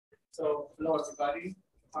So, hello everybody.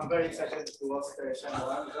 I'm very excited to host Shay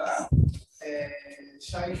Moran with us.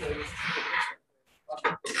 Shay is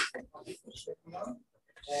Technion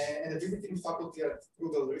and a visiting faculty at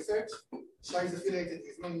Google Research. Shay is affiliated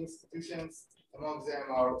with many institutions. Among them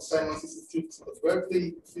are Simons Institute of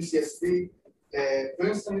Berkeley, UCSB,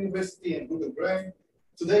 Princeton University, and Google Brain.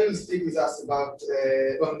 Today we'll speak with us about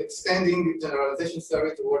on extending generalization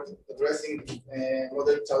theory toward addressing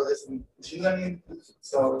model challenges in machine learning.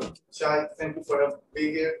 So, Shay, thank you for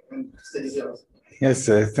being here and stage is yours. Yes,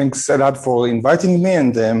 thanks a lot for inviting me,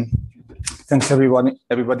 and thanks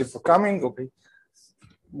everybody for coming. Okay,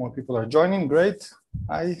 more people are joining. Great.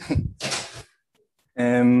 Hi.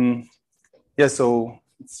 Yeah, so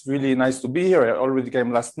it's really nice to be here. I already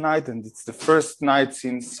came last night, and it's the first night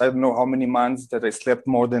since I don't know how many months that I slept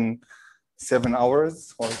more than 7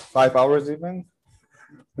 hours or 5 hours even,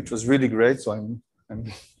 which was really great. So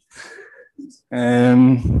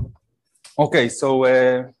okay. So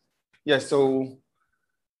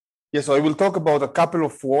so I will talk about a couple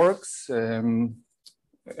of works, and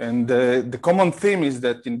the common theme is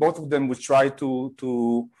that in both of them we try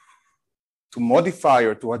to modify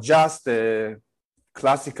or to adjust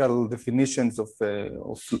classical definitions of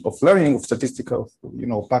learning, of statistical,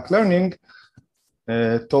 pack learning,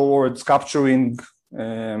 towards capturing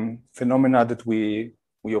phenomena that we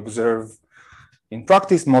observe in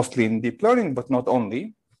practice, mostly in deep learning, but not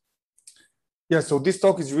only. Yeah, so this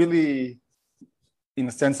talk is really, in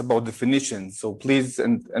a sense, about definitions. So please,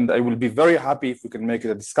 and I will be very happy if we can make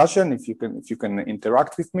it a discussion, if you can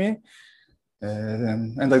interact with me,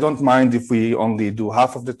 and I don't mind if we only do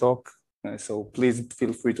half of the talk. So please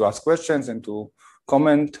feel free to ask questions and to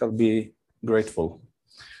comment. I'll be grateful.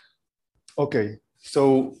 Okay,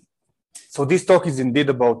 so this talk is indeed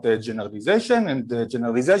about generalization, and the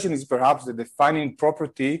generalization is perhaps the defining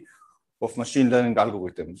property of machine learning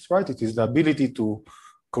algorithms, right? It is the ability to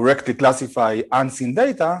correctly classify unseen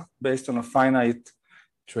data based on a finite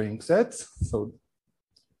training set.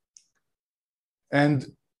 And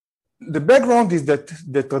the background is that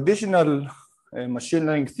the traditional machine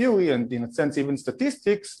learning theory, and in a sense even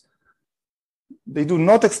statistics, they do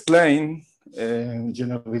not explain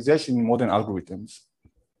generalization in modern algorithms.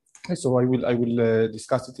 Okay, so I will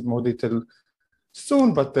discuss it in more detail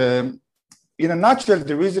soon, but in a nutshell,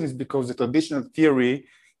 the reason is because the traditional theory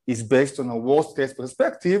is based on a worst case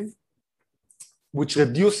perspective, which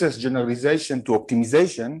reduces generalization to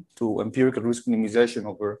optimization, to empirical risk minimization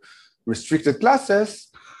over restricted classes,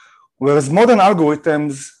 whereas modern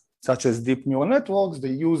algorithms such as deep neural networks,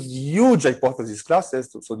 they use huge hypothesis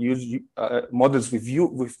classes, so they use models with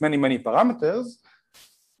many parameters,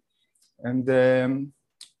 and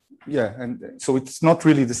and so it's not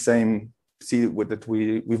really the same that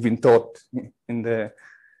we've been taught in the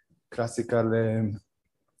classical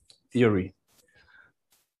theory.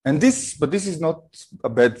 And this is not a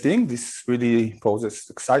bad thing. This really poses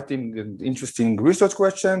exciting and interesting research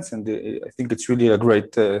questions, and I think it's really a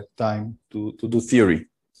great time to do theory.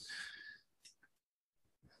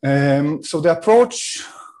 So the approach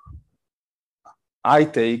I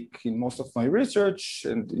take in most of my research,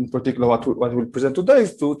 and in particular what we'll present today,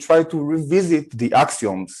 is to try to revisit the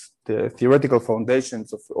axioms, the theoretical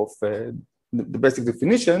foundations of the basic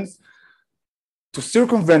definitions, to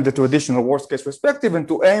circumvent the traditional worst case perspective and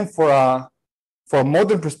to aim for a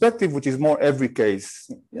modern perspective, which is more every case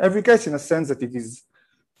in a sense that it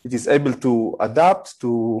is able to adapt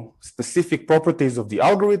to specific properties of the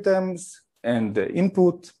algorithms and the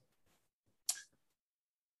input.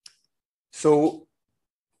 So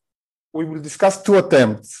we will discuss two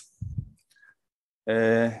attempts.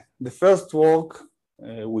 The first work,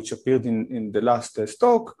 which appeared in the last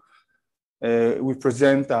talk, we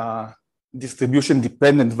present a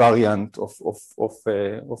distribution-dependent variant of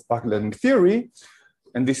pack learning theory,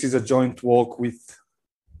 and this is a joint work with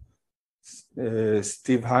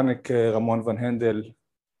Steve Haneke, Ramon van Hendel,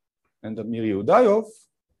 and Amir Yehudayov,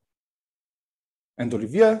 and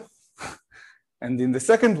Olivier. And in the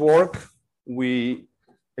second work, we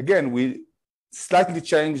slightly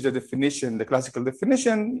change the definition, the classical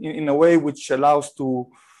definition, in a way which allows to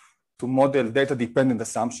model data-dependent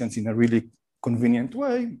assumptions in a really convenient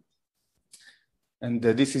way. And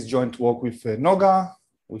this is joint work with Noga,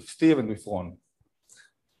 with Steve, and with Ron.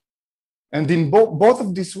 And in both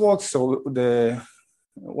of these works, so the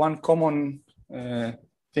one common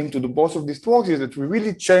thing to do both of these works is that we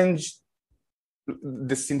really change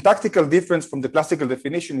the syntactical difference from the classical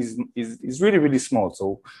definition is really small.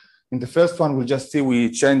 So in the first one, we'll just see we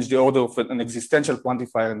change the order of an existential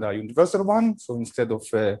quantifier and a universal one. So instead of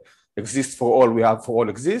exists for all, we have for all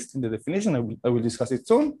exist in the definition. I will discuss it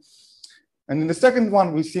soon. And in the second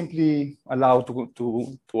one, we simply allow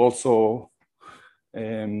to also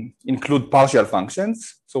include partial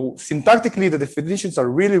functions. So syntactically, the definitions are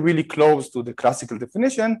really, really close to the classical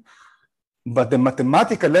definition, but the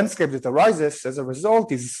mathematical landscape that arises as a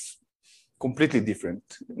result is completely different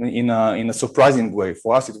in a surprising way.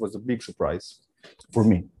 For us, it was a big surprise for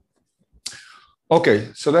me. Okay,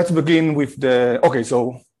 so let's begin with the, okay,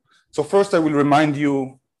 so first I will remind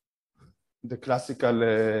you the classical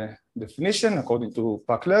definition according to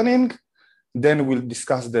Pack Learning. Then we'll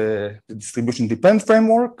discuss the distribution dependent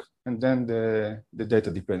framework and then the data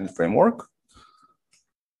dependent framework.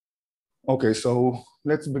 Okay, so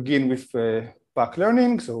let's begin with Pack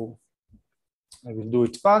Learning. So I will do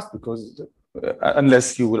it fast because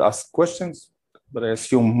unless you will ask questions, but I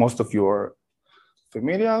assume most of you are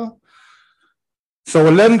familiar. So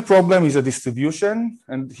a learning problem is a distribution,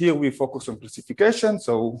 and here we focus on classification.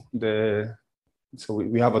 So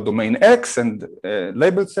we have a domain X and a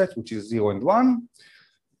label set, which is 0 and 1.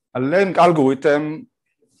 A learning algorithm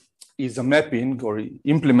is a mapping or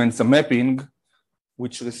implements a mapping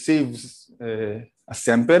which receives a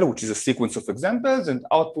sample, which is a sequence of examples, and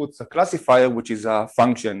outputs a classifier, which is a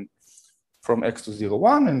function from X to 0,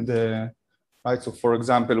 1. And right, so for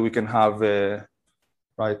example, we can have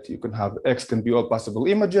right, you can have X can be all possible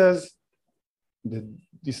images. The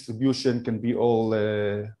distribution can be all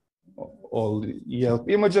Yelp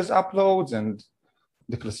images uploads, and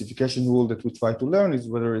the classification rule that we try to learn is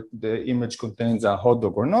whether the image contains a hot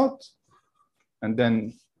dog or not. And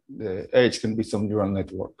then the age can be some neural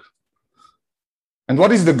network. And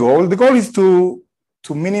what is the goal? The goal is to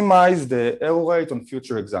minimize the error rate on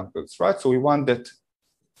future examples, right? So we want that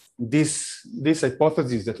this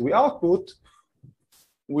hypothesis that we output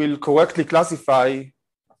will correctly classify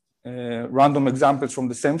random examples from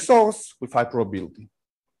the same source with high probability.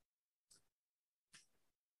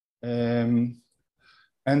 And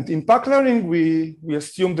in Pack Learning, we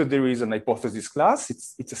assume that there is an hypothesis class.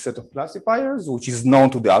 It's a set of classifiers which is known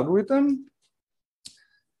to the algorithm.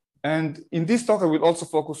 And in this talk, I will also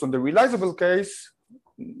focus on the realizable case,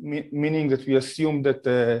 meaning that we assume that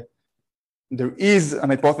there is an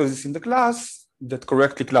hypothesis in the class that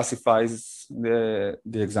correctly classifies the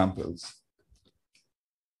examples.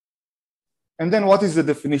 And then what is the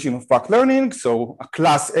definition of Pack Learning? So a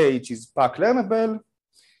class H is Pack learnable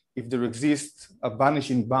if there exists a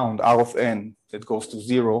vanishing bound R of n that goes to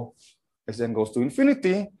 0 as n goes to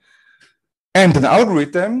infinity, and an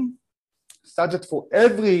algorithm such that for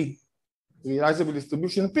every realizable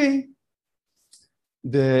distribution P,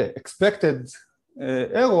 the expected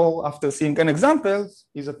error after seeing n examples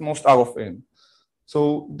is at most R of n.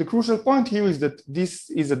 So the crucial point here is that this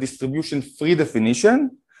is a distribution-free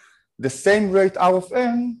definition. The same rate R of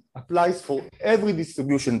n applies for every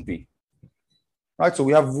distribution P. Right, so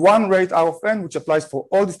we have one rate R of n which applies for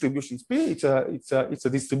all distributions P. It's a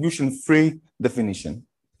distribution-free definition.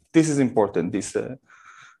 This is important.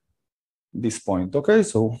 This point. Okay,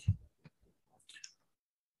 so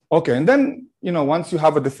okay, and then once you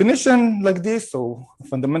have a definition like this, so a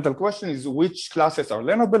fundamental question is which classes are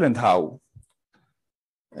learnable and how.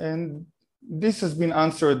 And this has been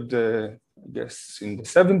answered, I guess, in the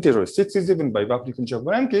 70s or 60s even by Vapnik and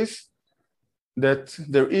Chervonenkis, that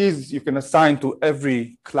you can assign to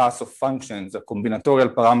every class of functions a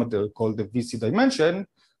combinatorial parameter called the VC dimension.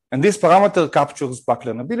 And this parameter captures Pack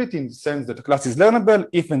learnability in the sense that the class is learnable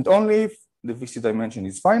if and only if the VC dimension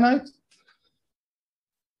is finite.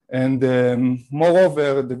 And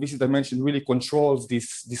moreover, the VC dimension really controls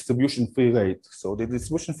this distribution-free rate. So the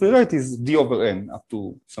distribution-free rate is D over n up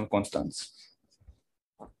to some constants.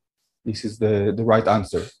 This is the right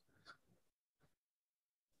answer.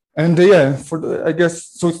 And yeah, I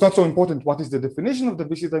guess, so it's not so important what is the definition of the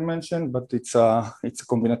VC dimension, but it's a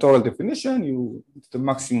combinatorial definition. It's the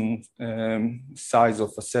maximum size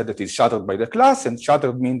of a set that is shuttered by the class, and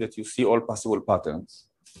shuttered means that you see all possible patterns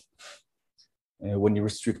when you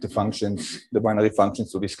restrict the functions, the binary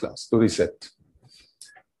functions to this class, to this set.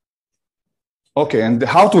 Okay, and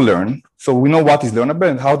how to learn. So we know what is learnable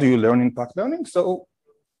and how do you learn in Pack Learning. So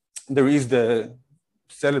there is the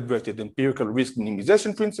celebrated empirical risk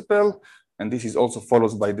minimization principle, and this is also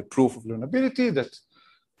followed by the proof of learnability that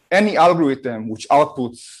any algorithm which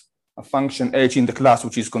outputs a function h in the class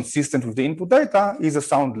which is consistent with the input data is a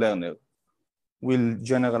sound learner. Will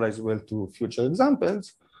generalize well to future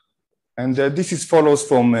examples. And this follows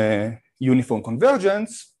from uniform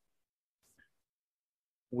convergence,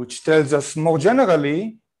 which tells us more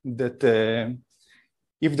generally that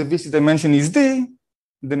if the VC dimension is D,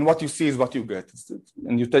 then what you see is what you get.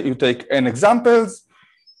 And you take n examples,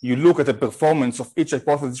 you look at the performance of each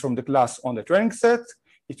hypothesis from the class on the training set.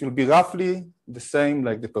 it will be roughly the same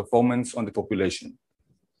like the performance on the population.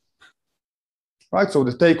 Right, so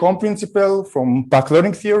the take-home principle from back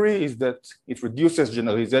learning theory is that it reduces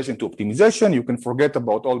generalization to optimization. You can forget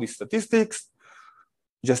about all these statistics.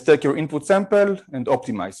 Just take your input sample and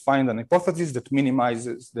optimize. Find an hypothesis that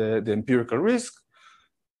minimizes the empirical risk.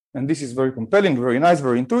 And this is very compelling, very nice,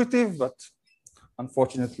 very intuitive, but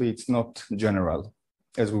unfortunately, it's not general,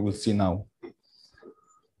 as we will see now.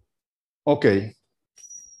 Okay.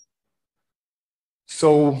 So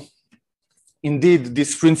indeed,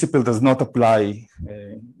 this principle does not apply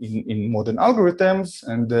in modern algorithms.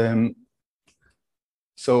 And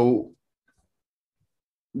so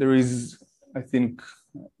there is, I think,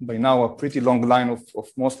 by now a pretty long line of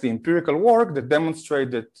mostly empirical work that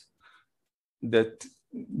demonstrate that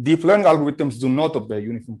deep learning algorithms do not obey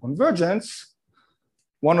uniform convergence.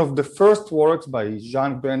 One of the first works by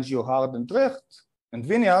Zhang, Bengio, Hard, and Drecht, and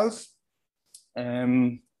Vinyals,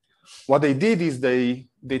 what they did is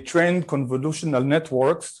they trained convolutional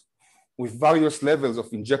networks with various levels of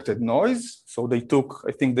injected noise. So they took,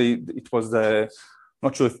 I think it was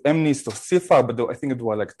not sure if MNIST or CIFAR, but I think it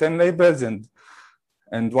was like 10 labels.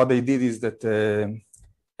 And what they did is that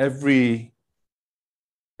every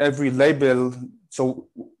label, so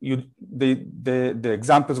the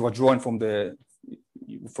examples were drawn from the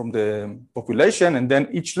population, and then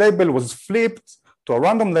each label was flipped to a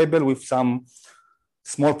random label with some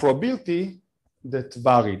small probability that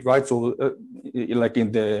varied, right? So like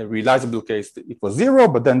in the realizable case, it was 0,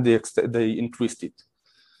 but then they increased it.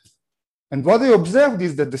 And what they observed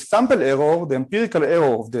is that the sample error, the empirical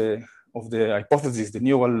error of the hypothesis,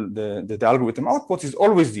 the algorithm output is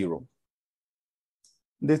always 0.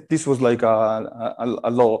 This was like a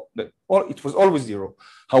law, it was always 0.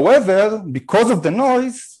 However, because of the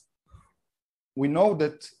noise, we know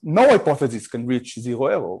that no hypothesis can reach 0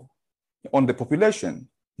 error on the population.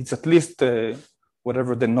 It's at least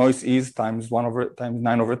whatever the noise is times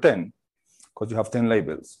 9/10, because you have 10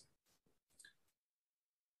 labels.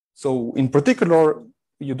 So in particular,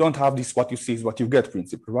 you don't have this what you see is what you get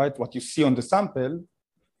principle, right? What you see on the sample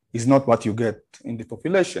is not what you get in the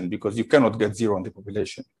population, because you cannot get 0 in the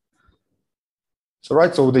population. So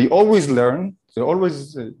right, so they always learn,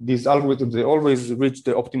 these algorithms, they always reach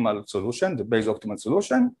the optimal solution, the base optimal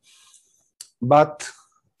solution, but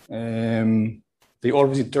they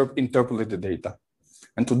always interpolate the data.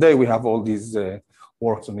 And today we have all these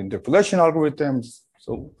works on interpolation algorithms.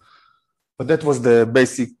 So, but that was the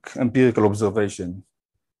basic empirical observation.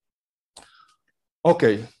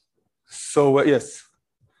 Okay, so yes.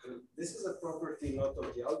 This is a property not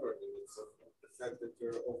of the algorithm, it's of the fact that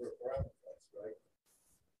you're over-parameterized, right?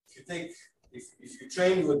 If you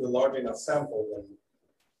train with a large enough sample, then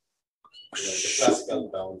the classical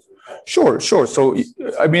bounds will help. Sure. So,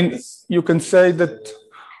 I mean, you can say that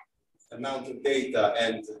amount of data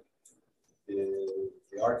and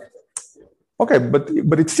the architecture. Okay,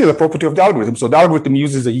 but it's still a property of the algorithm. So the algorithm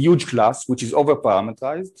uses a huge class, which is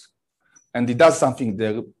over-parameterized, and it does something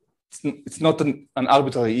there. It's not an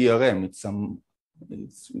arbitrary ERM.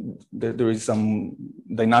 There is some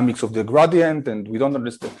dynamics of the gradient, and we don't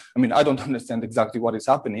understand. I mean, I don't understand exactly what is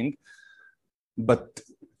happening, but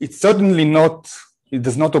it's certainly not. It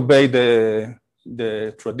does not obey the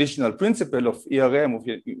traditional principle of ERM of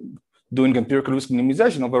doing empirical risk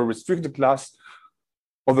minimization over a restricted class,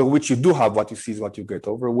 over which you do have what you see is what you get,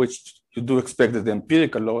 over which you do expect that the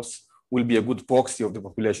empirical loss will be a good proxy of the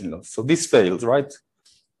population loss. So this fails, right?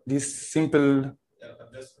 This simple. Yeah,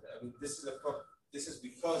 but this is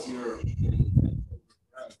because you're.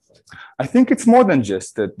 I think it's more than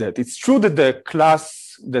just that. It's true that the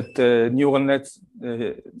class that neural nets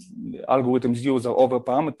algorithms use are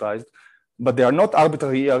over-parameterized, but they are not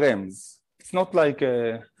arbitrary ERMs. It's not like,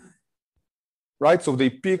 right? So they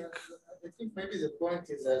pick. I think maybe the point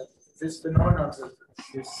is that this phenomenon that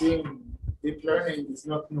you see in deep learning is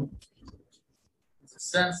not new. In the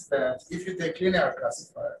sense that if you take linear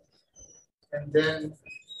classifier and then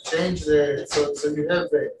change so you have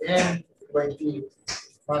the n by d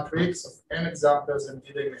matrix of n examples and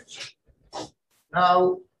d dimension.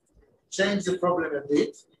 Now change the problem a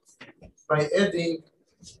bit by adding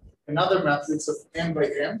another matrix of m by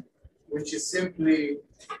m, which is simply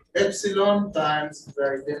epsilon times the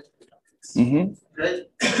identity. Okay.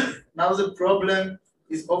 Now the problem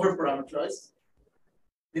is over-parameterized,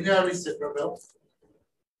 linearly separable.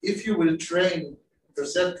 If you will train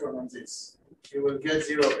perceptron on this, you will get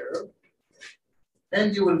 0 error,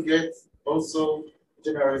 and you will get also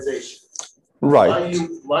generalization. Right.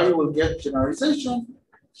 Why you will get generalization?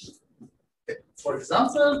 For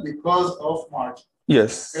example, because of margin.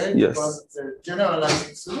 Yes. Okay? Yes. Because the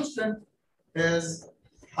generalizing solution has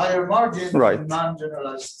higher margin Right. than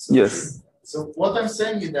non-generalized solution. Yes. So what I'm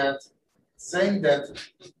saying is that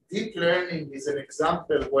deep learning is an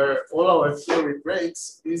example where all our theory breaks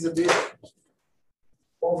is a bit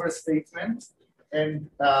overstatement, and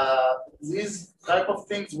these type of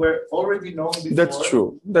things were already known before. That's true.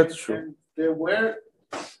 That's true. And there were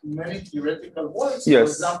many theoretical works, Yes.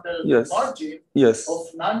 for example, Yes. margin Yes. of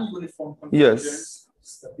non-uniform convergence, Yes.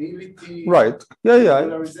 stability, Right. Yeah. Yeah.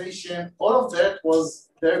 polarization. All of that was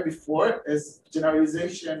there before as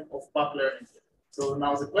generalization of back learning. So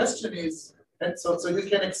now the question is, and so you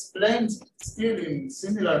can explain still in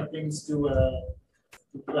similar things to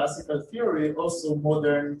classical theory, also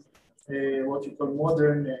modern, what you call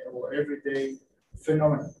modern or everyday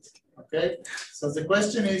phenomena. Okay, so the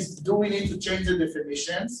question is, do we need to change the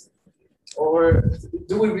definitions, or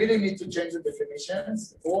do we really need to change the definitions,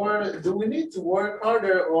 or do we need to work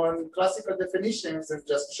harder on classical definitions and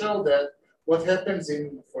just show that what happens in,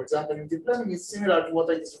 for example, in deep learning is similar to what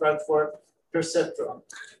I described for perceptron?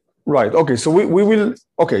 Right. Okay. So we will.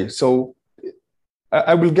 Okay. So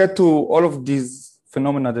I will get to all of these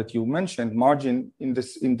phenomena that you mentioned, margin, in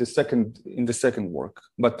the second work.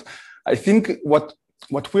 But I think what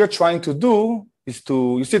we are trying to do is to,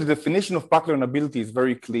 you see, the definition of back learnability is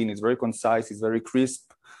very clean, it's very concise, it's very crisp.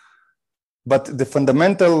 But the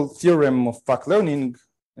fundamental theorem of back learning,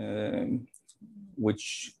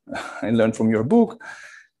 which I learned from your book,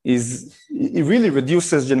 is it really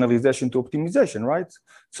reduces generalization to optimization, right?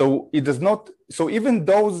 So it does not. So even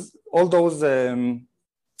all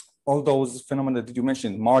those phenomena that you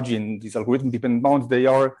mentioned, margin, these algorithm-dependent bounds, they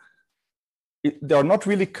are not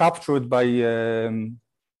really captured by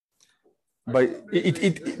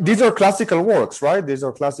these are classical works, right? These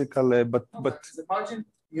are classical, but the margin,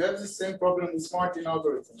 you have the same problem with margin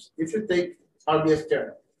algorithms. If you take RBF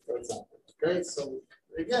kernel, for example, okay, so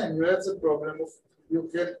again, you have the problem of you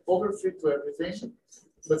get overfit to everything,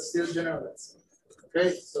 but still generalize. Okay,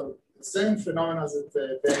 so the same phenomena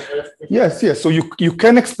that yes. So you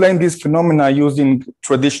can explain these phenomena using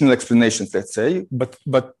traditional explanations, let's say, but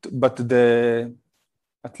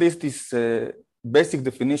at least this basic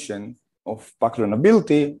definition of back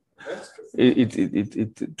learnability,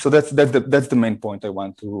 so that's the main point I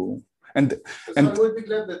want to, and I would be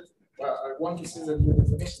glad that I want to see the new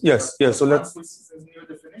definitions. Yes. So let's. Once we see the new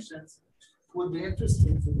definitions, it would be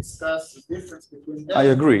interesting to discuss the difference between them. I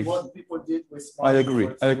agree. And what people did with smart.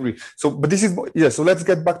 I agree. So, but this is, yeah. So let's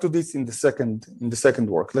get back to this in the second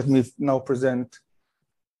work. Let me now present,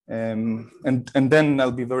 and then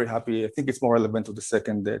I'll be very happy. I think it's more relevant to the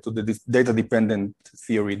second, to the data dependent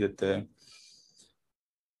theory that.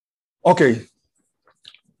 Okay.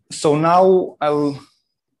 So now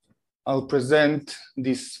I'll present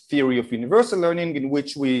this theory of universal learning, in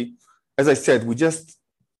which we, as I said, we just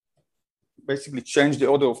basically change the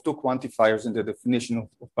order of two quantifiers in the definition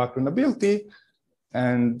of back learnability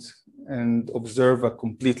and observe a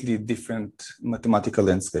completely different mathematical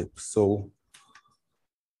landscape. So,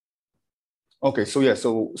 okay, so yeah,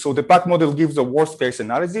 so the back model gives a worst case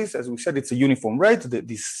analysis. As we said, it's a uniform rate.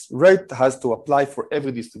 This rate has to apply for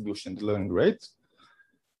every distribution, the learning rate.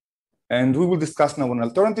 And we will discuss now an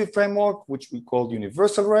alternative framework, which we call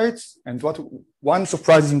universal rates. And one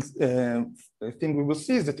surprising thing we will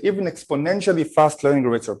see is that even exponentially fast learning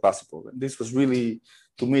rates are possible. And this was really,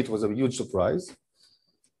 to me, it was a huge surprise.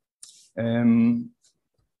 And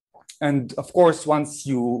of course, once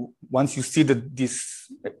you see that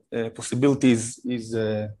this possibility is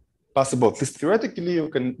possible, at least theoretically, you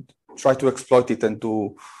can try to exploit it and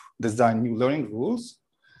to design new learning rules.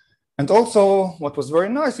 And also, what was very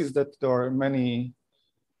nice is that there are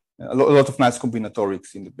a lot of nice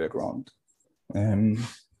combinatorics in the background.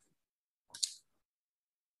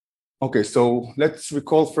 Okay, so let's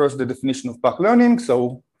recall first the definition of back learning.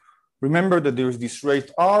 So remember that there is this rate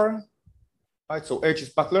R, right? So H is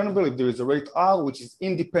back learnable if there is a rate R, which is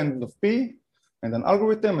independent of P and an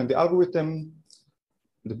algorithm, and the algorithm,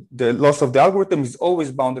 the loss of the algorithm is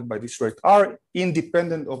always bounded by this rate R,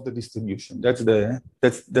 independent of the distribution. That's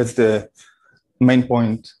the main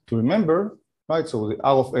point to remember, right? So the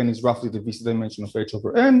R of n is roughly the VC dimension of H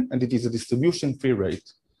over n, and it is a distribution-free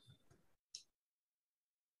rate.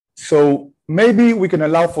 So maybe we can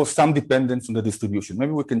allow for some dependence on the distribution.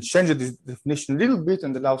 Maybe we can change the definition a little bit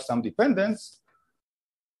and allow some dependence.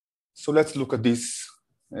 So let's look at this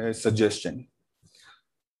suggestion.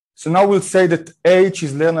 So now we'll say that H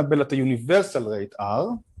is learnable at a universal rate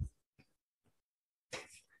R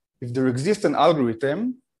if there exists an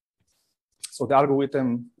algorithm. So the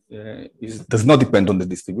algorithm does not depend on the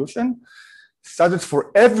distribution, such that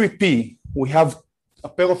for every P, we have a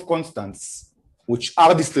pair of constants which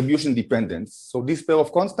are distribution dependent. So this pair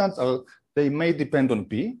of constants they may depend on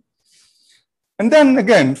P. And then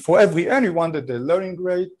again, for every n, we want that the learning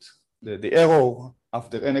rate, the error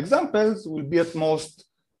after n examples will be at most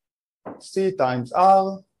C times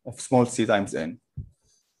R of small c times n.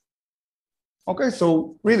 Okay,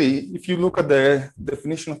 so really, if you look at the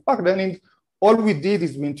definition of backdating, all we did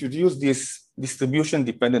is we introduced these distribution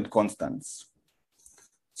dependent constants.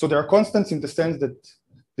 So there are constants in the sense that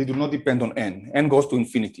they do not depend on n. N goes to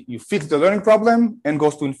infinity. You fix the learning problem, n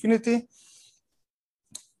goes to infinity.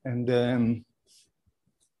 And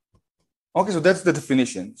okay, so that's the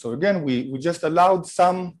definition. So again, we just allowed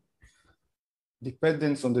some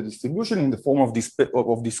dependence on the distribution in the form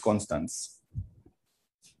of these constants.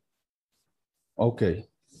 Okay.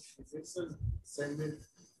 Is this the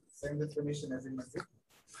same definition as in Mazik?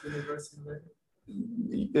 Universal?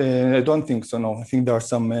 I don't think so, no. I think there are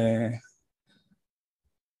some...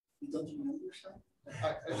 You don't remember, Shay?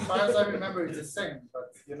 As far as I remember, it's the same, but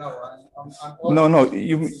you know, I'm no,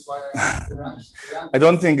 I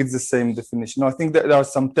don't think it's the same definition. No, I think that there are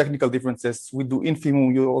some technical differences. We do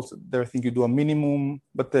infimum, you also, there I think you do a minimum,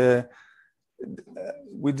 but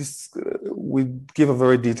we give a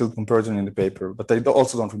very detailed comparison in the paper, but I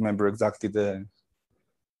also don't remember exactly the...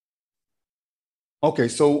 Okay,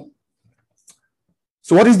 so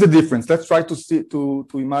what is the difference? Let's try to see, to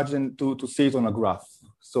imagine, to see it on a graph.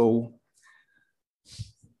 So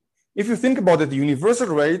if you think about it, the universal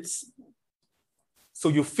rates, so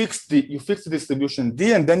you fix the distribution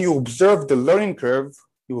D, and then you observe the learning curve.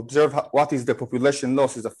 You observe what is the population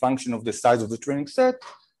loss as a function of the size of the training set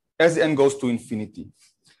as n goes to infinity.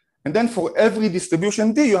 And then for every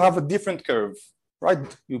distribution D, you have a different curve, right?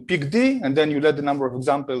 You pick D, and then you let the number of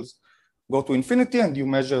examples go to infinity, and you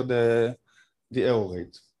measure the error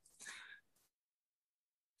rate.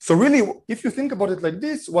 So really, if you think about it like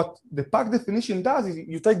this, what the PAC definition does is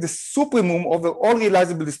you take the supremum over all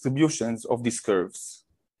realizable distributions of these curves.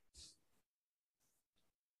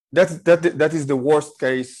 That is the worst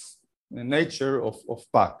case nature of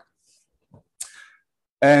PAC.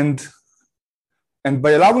 And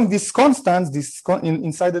by allowing these constants,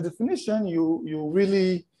 inside the definition,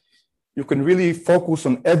 you can really focus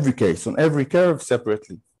on every case, on every curve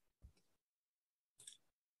separately.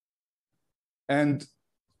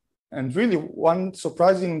 And really, one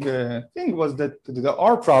surprising thing was that there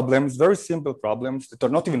are problems, very simple problems that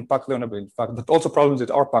are not even PAC learnable, in fact, but also problems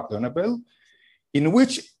that are PAC learnable, in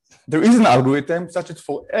which there is an algorithm such that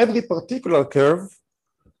for every particular curve,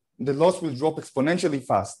 the loss will drop exponentially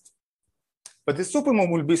fast. But the supremum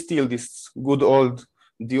will be still this good old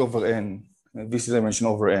D over N, this dimension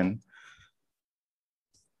over N.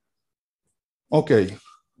 Okay.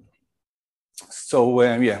 So,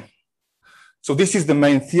 yeah. So this is the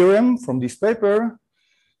main theorem from this paper,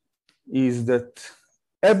 is that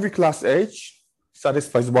every class H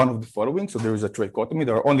satisfies one of the following. So there is a trichotomy.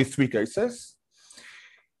 There are only three cases.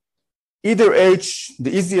 Either H,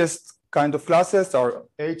 the easiest kind of classes are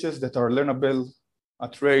H's that are learnable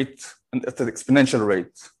at rate and at an exponential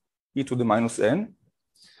rate, e to the minus n.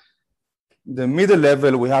 The middle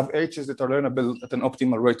level, we have H's that are learnable at an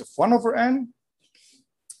optimal rate of 1 over n.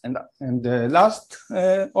 And the last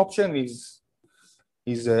option is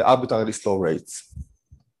arbitrarily slow rates.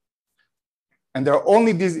 And there are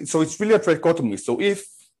only these, so it's really a trichotomy. So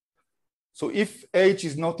if H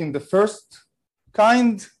is not in the first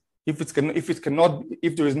kind,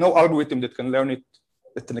 if there is no algorithm that can learn it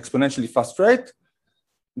at an exponentially fast rate,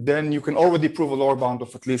 then you can already prove a lower bound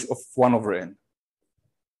of at least 1 over n.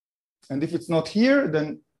 And if it's not here,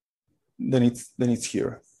 then it's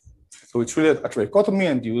here. So it's really a trichotomy,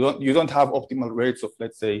 and you don't have optimal rates of,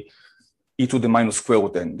 let's say, e to the minus square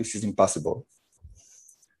root n. This is impossible.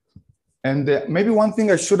 And maybe one thing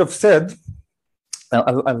I should have said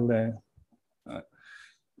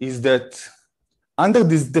is that under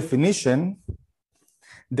this definition,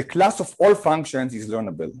 the class of all functions is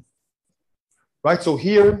learnable. Right, so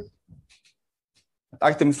here, at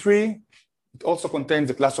item 3, it also contains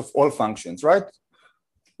the class of all functions, right?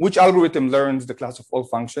 Which algorithm learns the class of all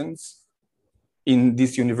functions in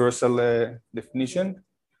this universal definition?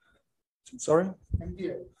 Sorry?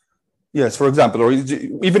 MDA. Yes, for example, or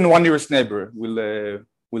even one nearest neighbor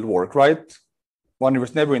will work, right? One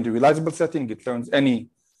nearest neighbor in the realizable setting, it learns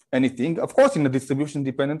anything, of course, in a distribution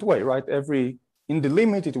dependent way, right? In the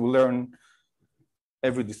limit, it will learn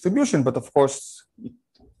every distribution, but of course,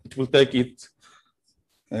 it will take it,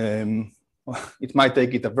 it might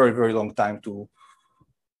take it a very, very long time to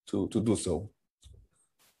do so.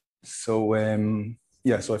 So,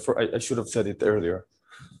 yeah, so I should have said it earlier.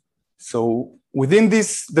 So within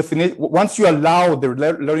this definition, once you allow the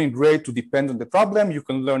learning rate to depend on the problem, you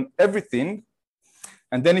can learn everything.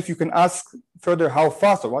 And then if you can ask further how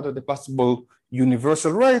fast or what are the possible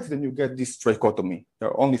universal rates, then you get this trichotomy. There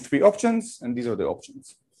are only 3 options, and these are the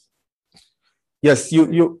options. Yes, you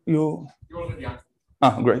already answered.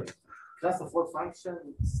 Ah, great. Class of all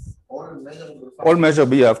functions, all measurable functions. All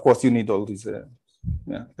measurable, yeah, of course you need all these.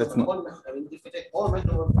 Yeah, that's not. I mean, if you take all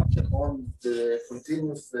measurable functions on the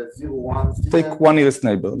continuous 0, 1, Take one nearest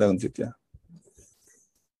neighbor, that's it, yeah.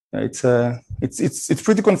 It's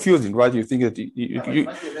pretty confusing, right? You think that it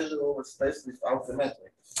might be a measurable space without the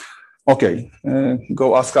metric. Okay,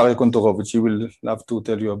 go ask Ari Kontorovich. He will love to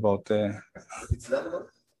tell you about It's level?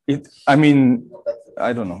 it. I mean,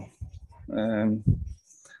 I don't know.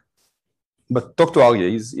 But talk to Arya,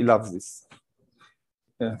 he loves this.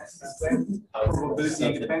 Yeah. Probability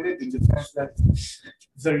independent in the sense that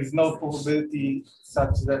there is no probability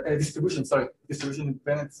such that distribution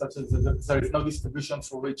independent such as there is no distribution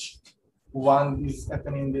for which 1 is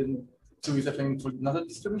happening and 2 is happening for another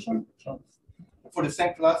distribution for the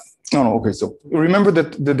same class. No, okay. So remember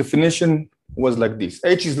that the definition was like this: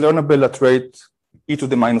 H is learnable at rate e to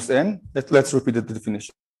the minus n. Let's repeat the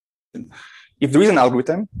definition. If there is an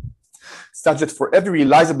algorithm such that for every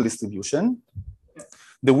realizable distribution,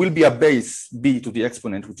 there will be a base b to the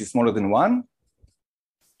exponent which is smaller than 1,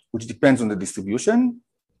 which depends on the distribution,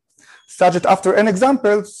 such that after n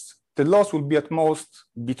examples, the loss will be at most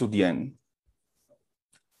b to the n.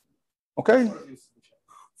 Okay?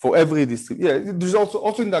 For every distribution. Yeah, there's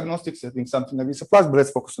also in diagnostics, I think something like this applies, but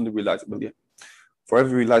let's focus on the realizable. Yeah. For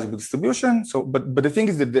every realizable distribution. So, but the thing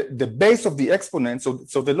is that the base of the exponent,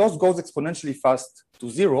 so the loss goes exponentially fast to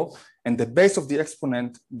 0, and the base of the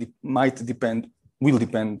exponent will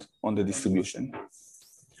depend on the distribution.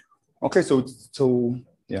 Okay, so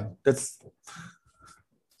yeah, that's.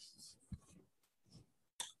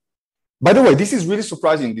 By the way, this is really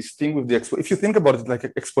surprising, this thing with the if you think about it, like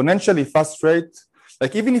exponentially fast rate,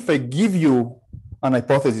 like even if I give you an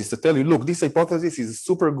hypothesis to tell you, look, this hypothesis is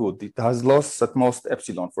super good. It has loss at most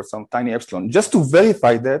epsilon for some tiny epsilon. Just to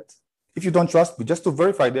verify that, if you don't trust me, just to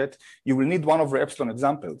verify that, you will need 1/epsilon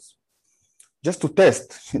examples. Just to test,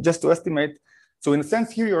 just to estimate. So in a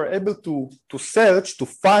sense here, you're able to search, to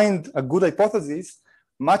find a good hypothesis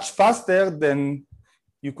much faster than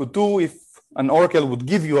you could do if an oracle would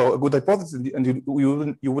give you a good hypothesis and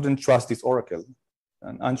you wouldn't trust this oracle.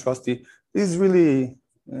 And untrusty is really,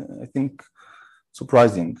 I think,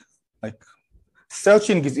 surprising. Like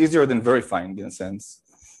searching is easier than verifying in a sense.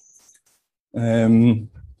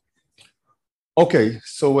 Okay,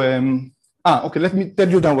 so okay, let me tell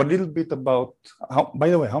you now a little bit about how. By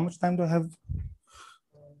the way, how much time do I have?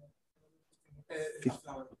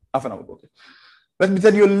 Half an hour. Okay. Let me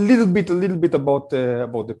tell you a little bit about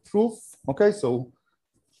the proof. Okay, so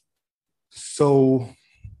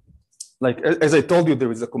like as I told you,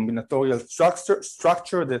 there is a combinatorial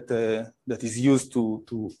structure that is used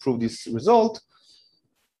to prove this result.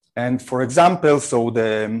 And for example, so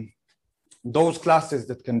those classes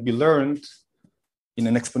that can be learned in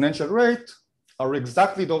an exponential rate are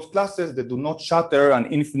exactly those classes that do not shatter an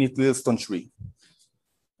infinite Lilston tree.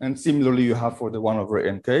 And similarly, you have for the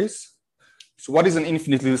 1/n case. So what is an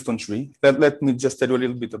infinite Lilston tree? Let me just tell you a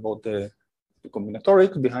little bit about the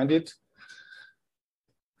combinatoric behind it.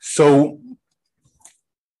 So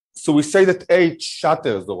we say that H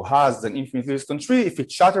shatters or has an infinite Lilston tree if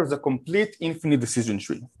it shatters a complete infinite decision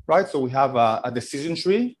tree, right? So we have a decision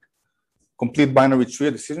tree, complete binary tree,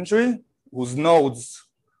 a decision tree, whose nodes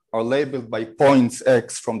are labeled by points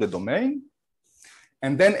X from the domain.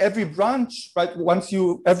 And then every branch, right?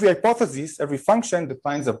 Every hypothesis, every function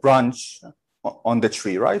defines a branch on the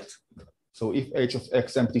tree, right? So if H of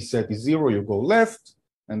X empty set is 0, you go left,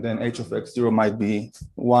 and then H of X0 might be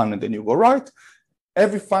 1, and then you go right.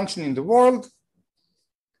 Every function in the world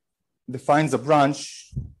defines a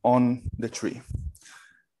branch on the tree.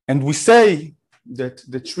 And we say that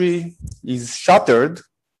the tree is shattered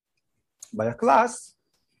by a class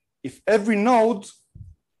if every node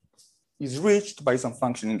is reached by some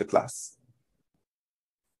function in the class.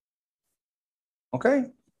 Okay?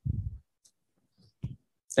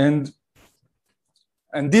 And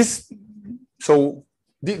this, so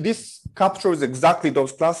this captures exactly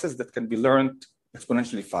those classes that can be learned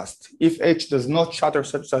exponentially fast. If H does not shatter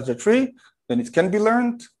such a tree, then it can be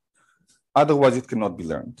learned. Otherwise, it cannot be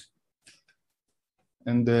learned.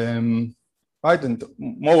 And right, and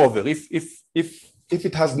moreover, if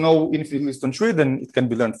it has no infinite Lilston tree, then it can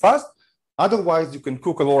be learned fast. Otherwise, you can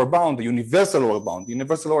cook a lower bound, a universal lower bound.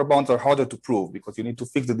 Universal lower bounds are harder to prove because you need to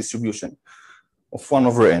fix the distribution of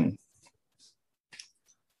 1/n.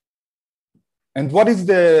 And what is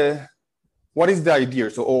the idea?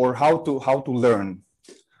 So, or how to learn?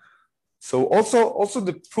 So also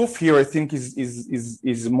the proof here, I think,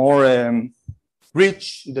 is more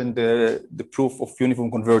rich than the proof of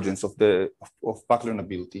uniform convergence of pack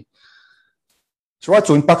learnability. So right,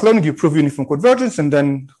 so in pack learning you prove uniform convergence, and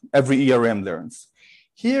then every ERM learns.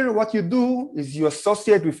 Here, what you do is you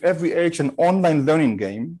associate with every H an online learning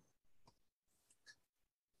game,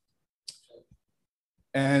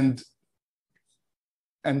 and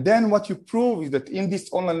then what you prove is that in this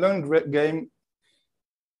online learning game,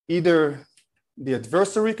 either the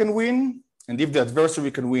adversary can win, and if the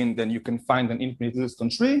adversary can win, then you can find an infinite list on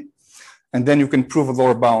tree, and then you can prove a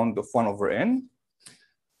lower bound of 1/n.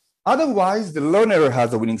 Otherwise, the learner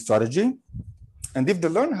has a winning strategy, and if the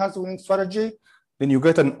learner has a winning strategy, then you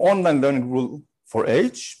get an online learning rule for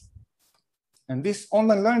H, and this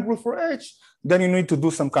online learning rule for H, then you need to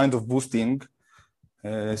do some kind of boosting,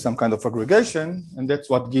 some kind of aggregation, and that's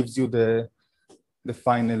what gives you the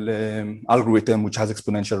final algorithm which has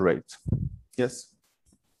exponential rate. Yes?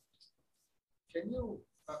 Can you,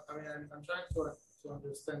 I mean, I'm trying to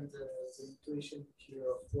understand the intuition here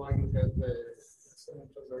of why you have the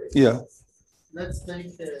exponential rate. Yeah. Let's take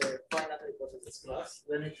a finite hypothesis class,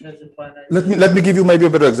 then it has a finite. Let me give you maybe a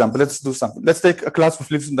better example. Let's do something. Let's take a class with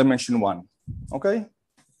lives in dimension 1. Okay?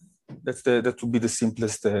 That would be the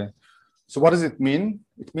simplest. So what does it mean?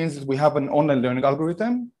 It means that we have an online learning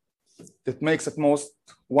algorithm that makes at most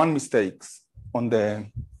 1 mistake on the,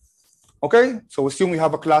 okay? So assume we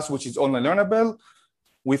have a class which is online learnable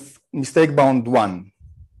with mistake bound 1.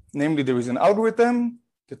 Namely, there is an algorithm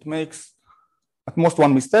that makes at most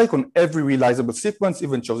 1 mistake on every realizable sequence,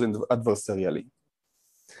 even chosen adversarially.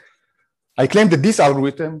 I claim that this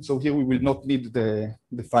algorithm, so here we will not need the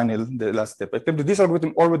last step. I claim that this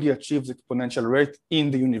algorithm already achieves exponential rate in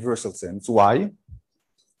the universal sense. Why?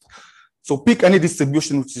 So pick any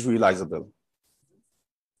distribution which is realizable.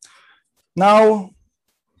 Now,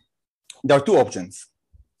 there are 2 options.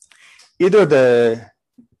 Either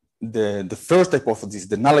the first hypothesis,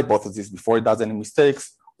 the null hypothesis, before it does any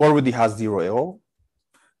mistakes, already has 0 error,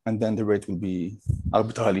 and then the rate will be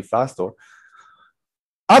arbitrarily fast. Or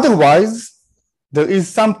otherwise, there is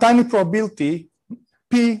some tiny probability,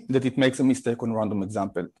 P, that it makes a mistake on random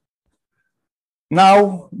example.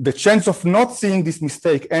 Now, the chance of not seeing this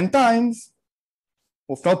mistake n times,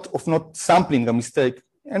 of not sampling a mistake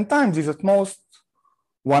n times, is at most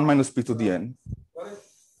 1 minus p to the n.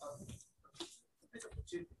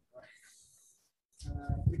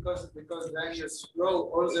 Because then you throw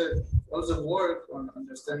all the work on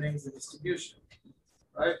understanding the distribution,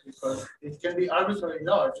 right? Because it can be arbitrarily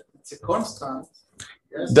large. It's a constant.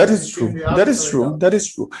 Yes? That is true. That is true. Large. That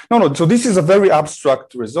is true. No. So this is a very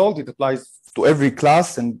abstract result. It applies to every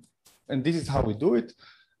class, and this is how we do it.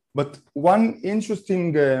 But one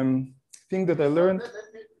interesting thing that I learned.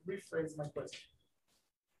 Let me rephrase my question.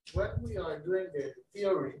 When we are doing a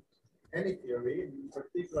theory, any theory, in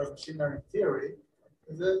particular machine learning theory,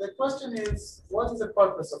 the question is, what is the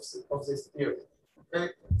purpose of this theory? Okay,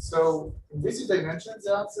 so in this dimension,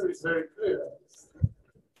 the answer is very clear.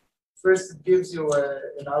 First, it gives you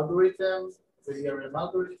an algorithm, the ERM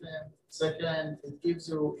algorithm. Second, it gives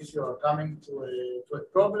you, if you are coming to a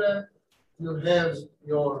problem, you have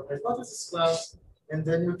your hypothesis class, and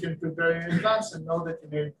then you can prepare in advance and know that you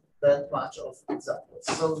need that much of examples.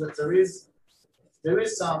 So that there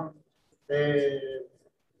is some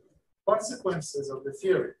consequences of the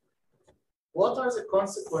theory. What are the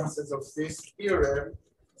consequences of this theorem?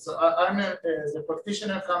 So I'm the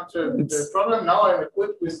practitioner come to the problem. Now I'm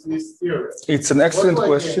equipped with this theorem. It's an excellent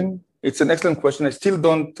question. It's an excellent question. I still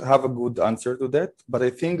don't have a good answer to that, but I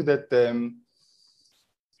think that,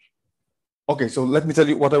 okay, so let me tell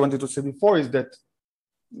you what I wanted to say before is that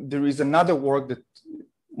there is another work that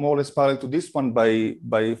more or less parallel to this one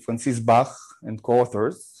by Francis Bach and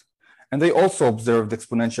co-authors, and they also observed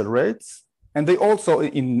exponential rates, and they also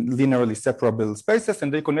in linearly separable spaces,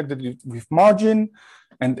 and they connected it with margin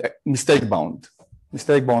and mistake bound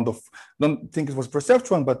of, don't think it was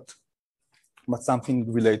perceptron, but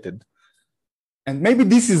something related. And maybe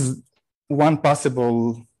this is one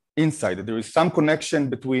possible insight, that there is some connection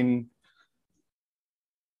between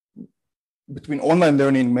online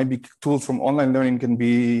learning. Maybe tools from online learning can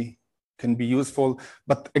be useful,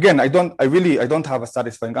 but again, I don't have a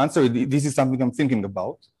satisfying answer. This is something I'm thinking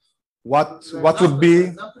about. What would be? The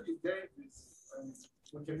example you gave is,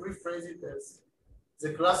 we can rephrase it as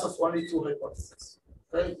the class of only 2 hypotheses.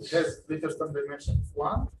 Okay? It has Wittgenstein dimension of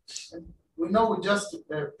 1, and we know we just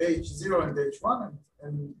have H0 and H1,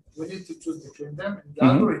 and we need to choose between them. And the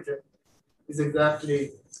algorithm is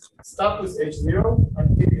exactly start with H0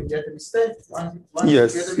 until you get a mistake. Once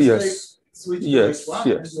Yes, you get a mistake, yes, switch yes, to H1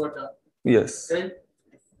 yes. and you are done. Yes. Okay,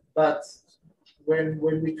 but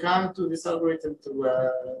when we come to this algorithm to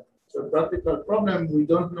a practical problem, we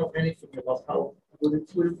don't know anything about how good it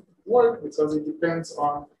will work because it depends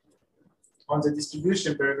on the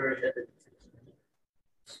distribution very, very heavily.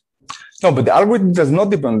 No, but the algorithm does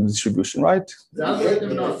not depend on the distribution, right? The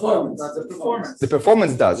algorithm not, but the performance. The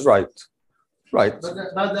performance does, right? Right. But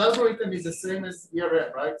the algorithm is the same as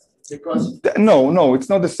ERM, right? Because No, it's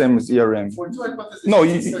not the same as ERM. for two hypotheses, No,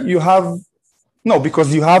 it's the same. you have no,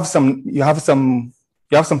 because you have some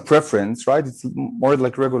preference, right? It's more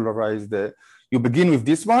like regularized. You begin with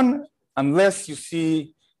this one unless you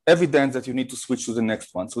see evidence that you need to switch to the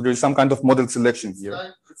next one. So there is some kind of model selection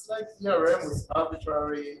here. It's like ERM with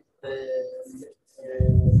arbitrary.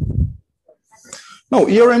 No,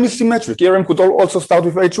 ERM is symmetric. ERM could also start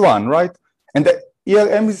with H1, right? And the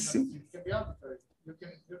ERM is. It can be arbitrary. You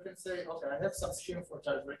can say, okay, I have some scheme for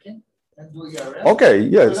child breaking and do ERM. Okay,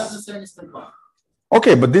 yes. So that's the same as the one.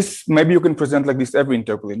 Okay, but this maybe you can present like this every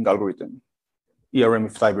interpolating algorithm, ERM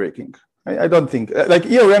with tie breaking. I don't think like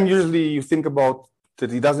ERM usually you think about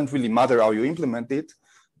that it doesn't really matter how you implement it.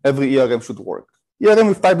 Every ERM should work. ERM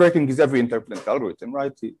with tie breaking is every interpolating algorithm,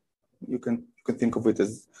 right? You can think of it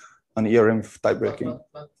as an ERM with tie breaking.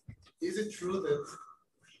 But is it true that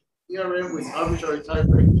ERM with arbitrary tie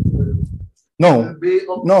breaking will be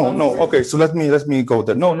No. Okay, so let me go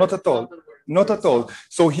there. No, not at all. Not at all.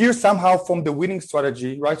 So here somehow from the winning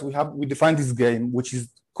strategy, right? We define this game which is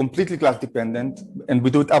completely class dependent, and we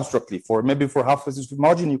do it abstractly. For half a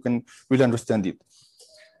margin, you can really understand it.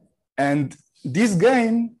 And this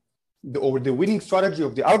game, or the winning strategy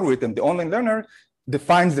of the algorithm, the online learner,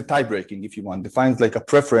 defines the tie breaking, if you want, defines like a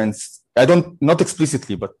preference. Not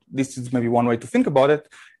explicitly, but this is maybe one way to think about it.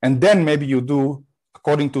 And then maybe you do,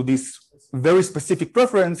 according to this very specific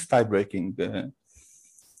preference, tie breaking.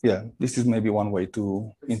 Yeah, this is maybe one way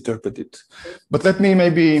to interpret it. But let me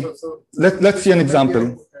maybe, let's see an example.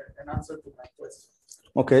 An answer to my question.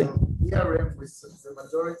 Okay. So ERM with the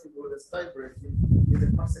majority rule as tie breaking is a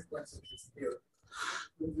consequence of this theory.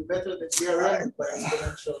 It will be better than ERM by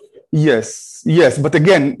exponential. Yes, but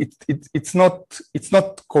again, it's not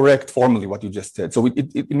correct formally what you just said. So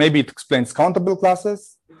maybe it explains countable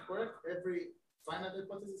classes. It's correct every finite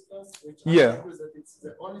hypothesis class, which argues that it's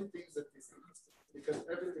the only thing that is interesting because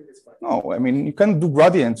everything is finite. No, I mean you can do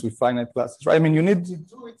gradients with finite classes, right? I mean you need to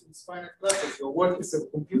do it in finite classes. Your work is a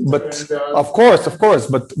computer. But of course,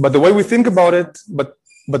 but the way we think about it, but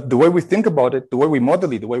the way we think about it, the way we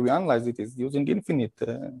model it, the way we analyze it is using infinite,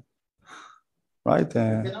 right? You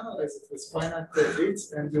can analyze it with finite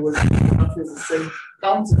bits, and you will have the same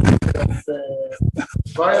counts of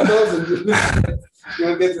variables, and you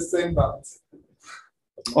will get the same bounds.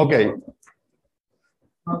 Okay.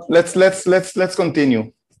 Let's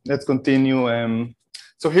continue. Let's continue.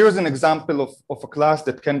 So here's an example of a class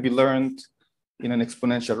that can be learned in an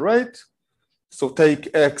exponential rate. So take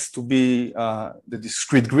X to be the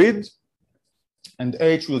discrete grid, and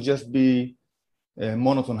H will just be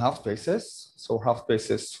monotone half spaces. So half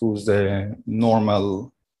spaces whose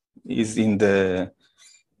normal is in the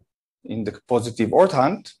positive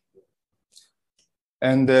orthant.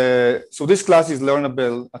 And so this class is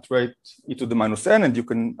learnable at rate e to the minus n, and you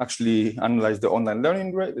can actually analyze the online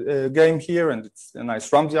learning game here, and it's a nice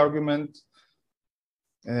Ramsey argument.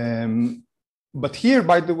 But here,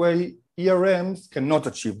 by the way, ERMs cannot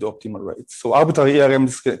achieve the optimal rates. So arbitrary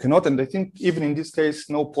ERMs cannot, and I think even in this case,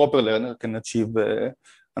 no proper learner can achieve the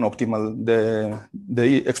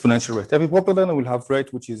exponential rate. Every proper learner will have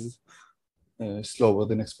rate which is slower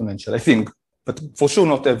than exponential, I think. But for sure,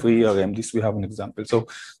 not every ERM. This we have an example. So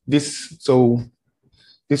this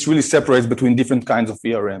really separates between different kinds of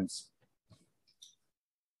ERMs.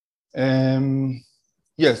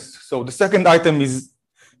 Yes. So the second item is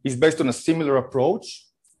based on a similar approach,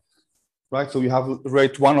 right? So you have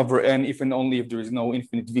rate 1 over n if and only if there is no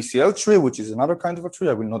infinite VCL tree, which is another kind of a tree.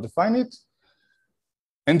 I will not define it.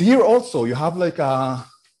 And here also you have like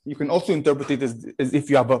you can also interpret it as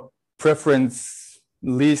if you have a preference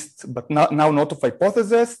list, but now not of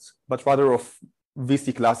hypothesis, but rather of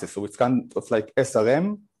VC classes. So it's kind of like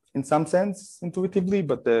SRM in some sense intuitively,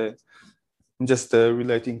 but I'm just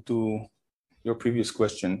relating to your previous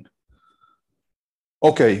question.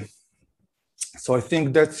 Okay, so I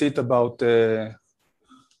think that's it about the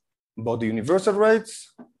universal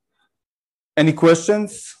rates. Any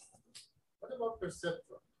questions? What about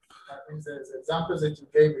perceptron? I mean, the examples that you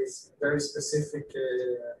gave is very specific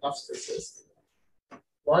half spaces.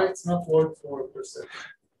 Why it's not work for perceptron?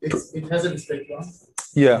 It has a mistake one.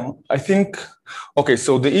 Yeah, I think, okay,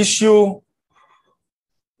 so the issue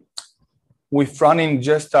with running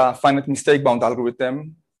just a finite mistake bound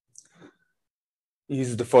algorithm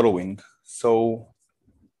is the following. So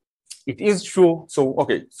it is true. So,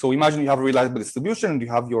 okay, so imagine you have a reliable distribution and you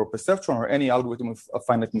have your perceptron or any algorithm with a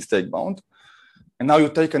finite mistake bound. And now you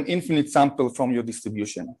take an infinite sample from your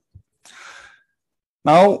distribution.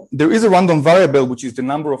 Now, there is a random variable, which is the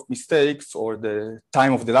number of mistakes or the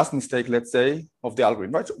time of the last mistake, let's say, of the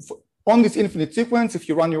algorithm, right? So on this infinite sequence, if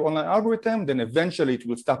you run your online algorithm, then eventually it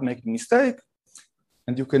will start making mistake.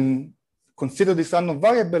 And you can consider this random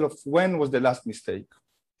variable of when was the last mistake.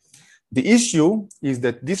 The issue is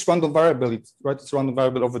that this random variable, it's a random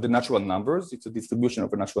variable over the natural numbers. It's a distribution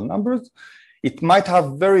over natural numbers. It might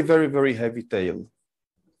have very, very, very heavy tail.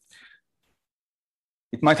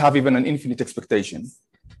 It might have even an infinite expectation.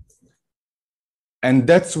 And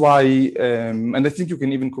that's why, and I think you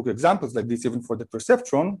can even cook examples like this even for the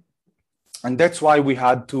perceptron. And that's why we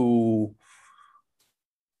had to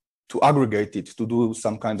aggregate it, to do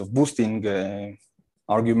some kind of boosting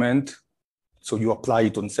argument. So you apply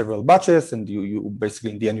it on several batches and you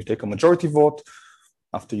basically in the end you take a majority vote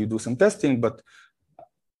after you do some testing. But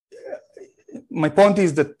my point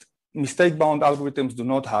is that mistake-bound algorithms do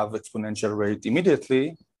not have exponential rate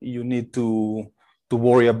immediately. You need to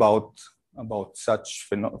worry about such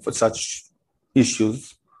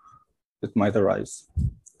issues that might arise.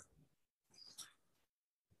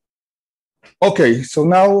 Okay, so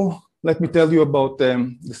now let me tell you about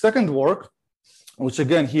the second work, which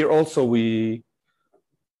again here also we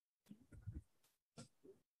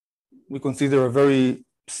consider a very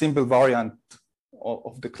simple variant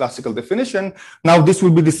of the classical definition. Now this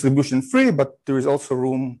will be distribution free, but there is also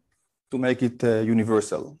room to make it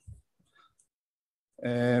universal.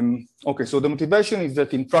 Okay, so the motivation is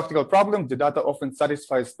that in practical problems, the data often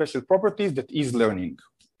satisfies special properties that ease learning.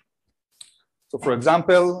 So for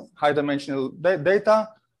example, high dimensional data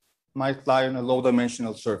might lie on a low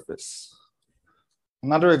dimensional surface.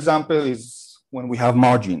 Another example is when we have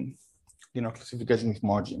margin, classification with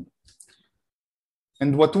margin.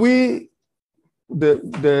 And what the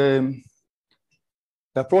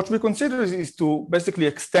approach we consider is to basically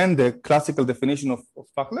extend the classical definition of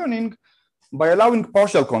fact learning by allowing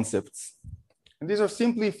partial concepts. And these are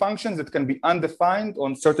simply functions that can be undefined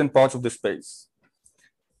on certain parts of the space.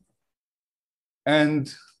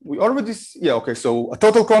 And we already, yeah, okay, so a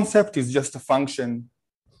total concept is just a function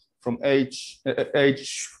from h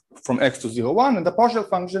from x to 0, 1, and the partial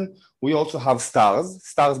function, we also have stars.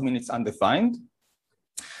 Stars mean it's undefined.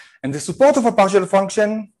 And the support of a partial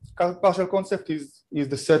function, partial concept is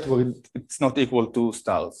the set where it's not equal to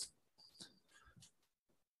stars.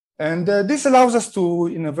 And this allows us to,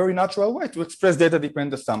 in a very natural way, to express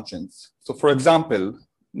data-dependent assumptions. So for example,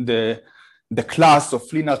 the class of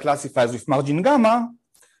linear classifiers with margin gamma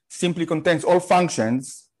simply contains all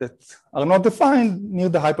functions that are not defined near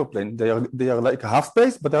the hyperplane. They are like a half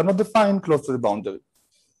space, but they are not defined close to the boundary.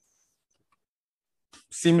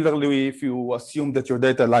 Similarly, if you assume that your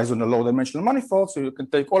data lies on a low-dimensional manifold, so you can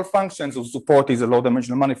take all functions whose support is a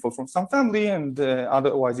low-dimensional manifold from some family, and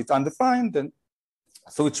otherwise it's undefined. And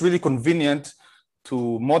so it's really convenient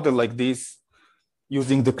to model like this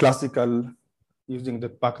using the classical, using the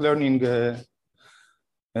pack learning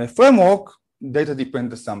framework,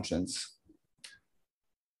 data-dependent assumptions.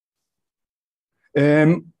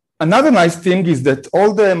 Another nice thing is that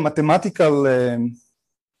all the mathematical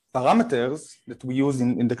parameters that we use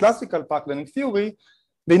in the classical pack learning theory,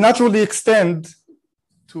 they naturally extend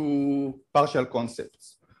to partial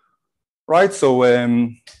concepts, right? So,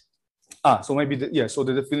 so maybe, so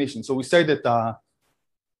the definition. So we say that,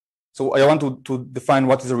 so I want to define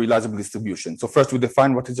what is a realizable distribution. So first we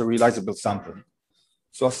define what is a realizable sample.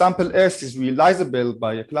 So a sample S is realizable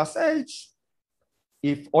by a class H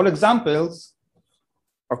if all examples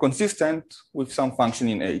are consistent with some function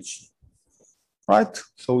in H, right?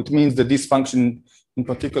 So it means that this function in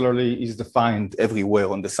particularly is defined everywhere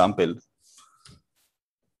on the sample.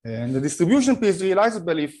 And the distribution P is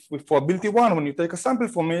realizable if with probability 1, when you take a sample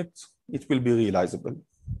from it, it will be realizable.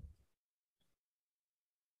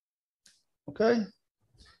 Okay.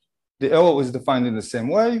 The error is defined in the same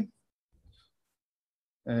way.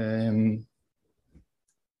 And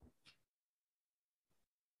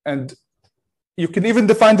you can even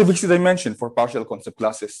define the VC dimension for partial concept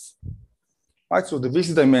classes. Right, so the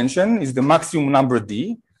VC dimension is the maximum number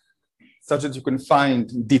D, such that you can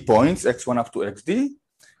find D points, x1 up to xd.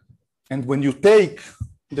 And when you take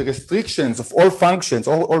the restrictions of all functions,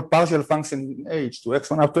 all partial functions in H to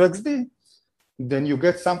x1 up to xd, then you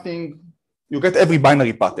get something, you get every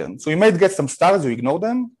binary pattern. So you might get some stars, you ignore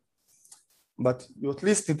them, but you at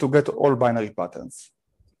least need to get all binary patterns.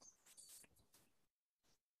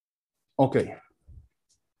 Okay.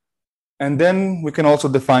 And then we can also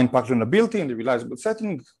define partial learnability in the realizable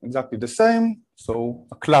setting, exactly the same. So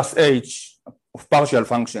a class H of partial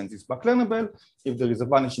functions is back-learnable if there is a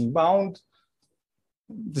vanishing bound.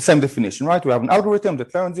 The same definition, right? We have an algorithm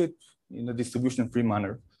that learns it in a distribution-free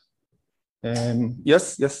manner.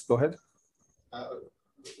 Yes, go ahead.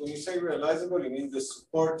 When you say realizable, you mean the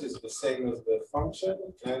support is the same as the function?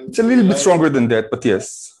 And it's a little bit stronger than that, but yes.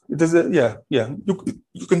 It is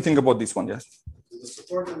you can think about this one, yes. The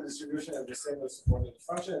support of the distribution is the same as support of the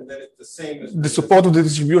function, and then it's the same as... The support of the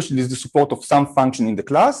distribution is the support of some function in the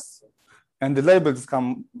class, and the labels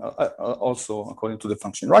come also according to the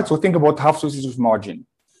function, right? So think about half-spaces with margin.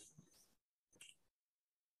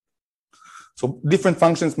 So different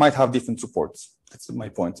functions might have different supports. That's my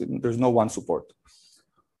point. There's no one support.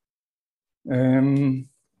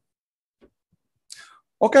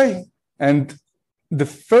 Okay, and the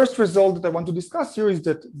first result that I want to discuss here is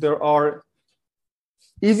that there are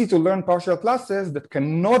easy to learn partial classes that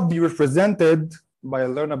cannot be represented by a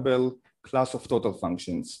learnable class of total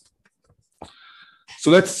functions.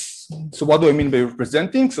 So what do I mean by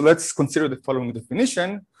representing? So let's consider the following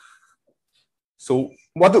definition. So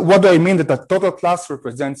what do I mean that a total class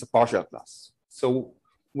represents a partial class? So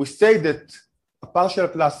we say that a partial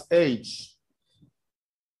class H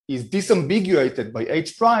is disambiguated by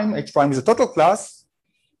H prime is a total class,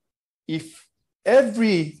 if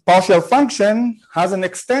every partial function has an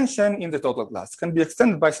extension in the total class, can be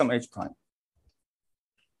extended by some H prime,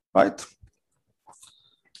 right?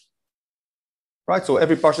 Right, so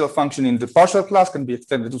every partial function in the partial class can be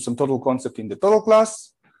extended to some total concept in the total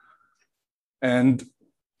class. And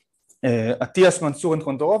Atias, Mansour, and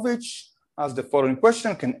Kontorovich asked the following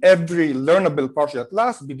question: can every learnable partial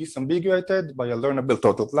class be disambiguated by a learnable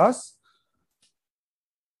total class?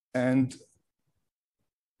 And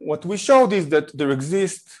what we showed is that there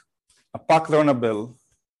exists a Pak learnable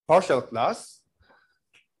partial class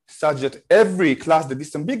such that every class that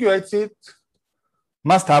disambiguates it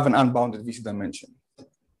must have an unbounded VC dimension.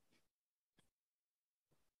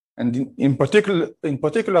 And in particular,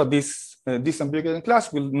 this disambiguating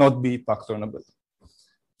class will not be Pak learnable.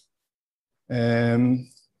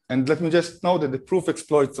 And let me just note that the proof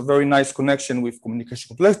exploits a very nice connection with communication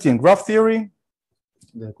complexity and graph theory,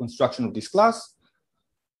 the construction of this class.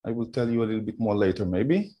 I will tell you a little bit more later,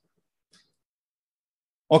 maybe.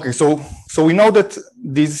 Okay, so we know that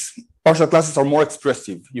these partial classes are more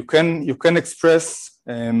expressive. You can express,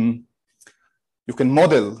 you can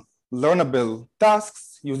model learnable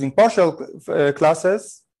tasks using partial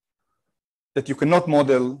classes that you cannot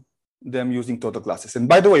model them using total classes. And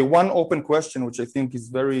by the way, one open question, which I think is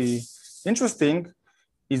very interesting,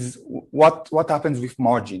 is what happens with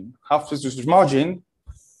margin? Half-spaces with margin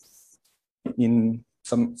in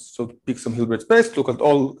so pick some Hilbert space, look at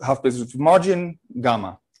all half-spaces with margin,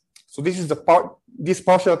 gamma. So this is the part, this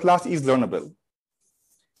partial class is learnable.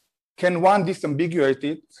 Can one disambiguate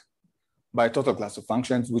it by a total class of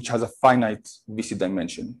functions which has a finite VC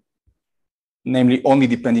dimension, namely only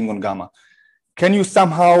depending on gamma? Can you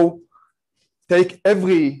somehow take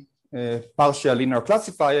every partial linear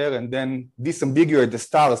classifier and then disambiguate the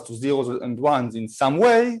stars to zeros and ones in some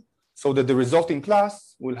way so that the resulting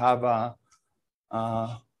class will have a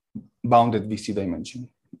bounded VC dimension?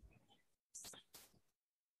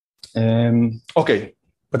 Okay,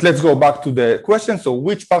 but let's go back to the question. So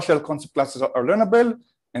which partial concept classes are learnable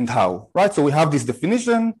and how, right? So we have this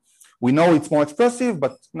definition. We know it's more expressive,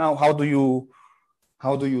 but now how do you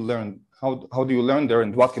learn? How do you learn there,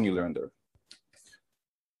 and what can you learn there?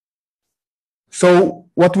 So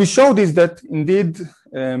what we showed is that indeed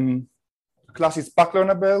a class is Pak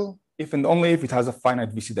learnable if and only if it has a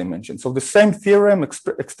finite VC dimension. So the same theorem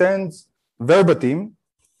extends verbatim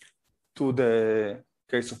to the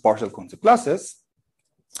case of partial concept classes.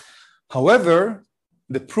 However,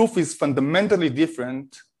 the proof is fundamentally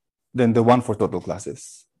different than the one for total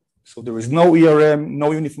classes. So there is no ERM,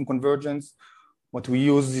 no uniform convergence. What we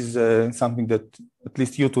use is something that at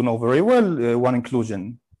least you two know very well, one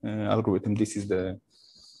inclusion algorithm. This is the,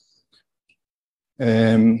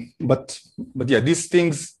 but yeah, these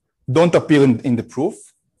things don't appear in the proof.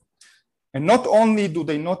 And not only do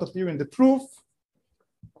they not appear in the proof,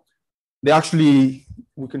 they actually,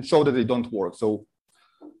 we can show that they don't work. So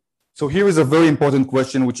here is a very important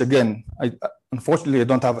question, which again, unfortunately, I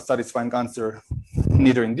don't have a satisfying answer,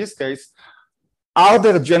 neither in this case. Are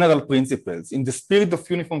there general principles in the spirit of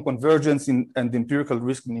uniform convergence and empirical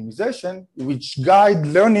risk minimization which guide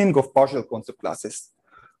learning of partial concept classes,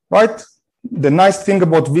 right? the nice thing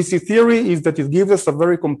about VC theory is that it gives us a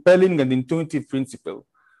very compelling and intuitive principle.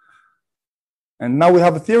 And now we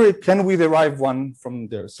have a theory, can we derive one from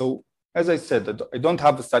there? So as I said, I don't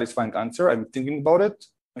have a satisfying answer. I'm thinking about it.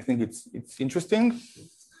 I think it's interesting.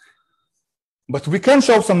 But we can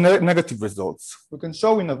show some negative results. We can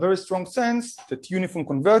show in a very strong sense that uniform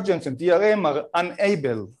convergence and DRM are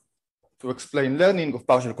unable to explain learning of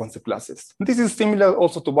partial concept classes. And this is similar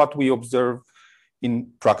also to what we observe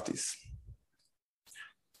in practice.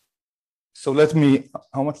 So let me,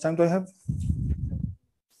 how much time do I have?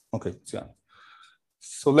 Okay, yeah.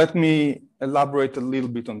 So let me elaborate a little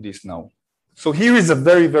bit on this now. So here is a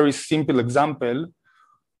very, very simple example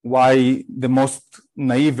why the most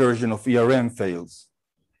naive version of ERM fails.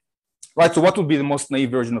 Right, so what would be the most naive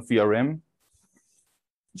version of ERM?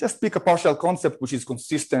 Just pick a partial concept which is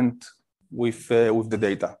consistent with the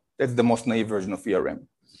data. That's the most naive version of ERM.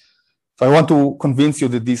 So I want to convince you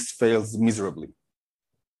that this fails miserably.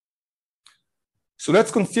 So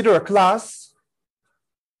let's consider a class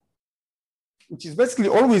which is basically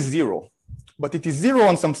always zero, but it is zero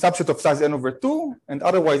on some subset of size n over 2, and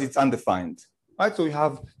otherwise it's undefined. Right? So we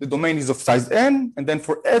have the domain is of size n, and then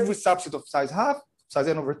for every subset of size half, size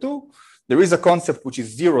n over 2, there is a concept which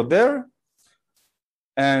is zero there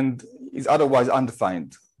and is otherwise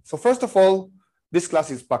undefined. So first of all, this class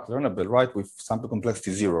is pack learnable, right? With sample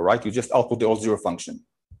complexity 0, right? You just output the all-zero function.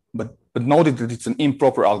 But note that it's an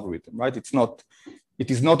improper algorithm, right? It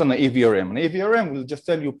is not an naive ERM. An naive ERM will just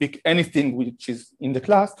tell you pick anything which is in the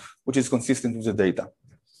class, which is consistent with the data.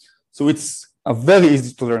 So it's a very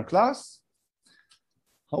easy to learn class.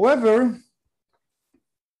 However,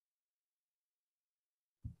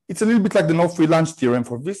 it's a little bit like the no free lunch theorem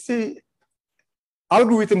for VC.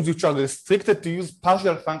 Algorithms which are restricted to use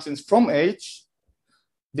partial functions from H,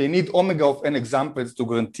 they need omega of n examples to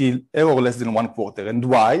guarantee error less than 1/4. And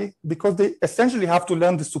why? Because they essentially have to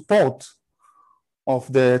learn the support of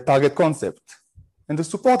the target concept. And the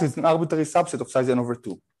support is an arbitrary subset of size n over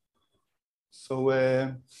 2. So,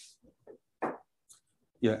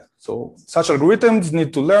 yeah, so such algorithms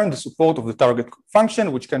need to learn the support of the target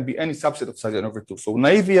function, which can be any subset of size n over 2. So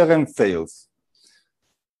naive ERM fails.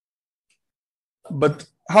 But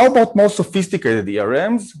how about more sophisticated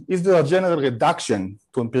ERMs? Is there a general reduction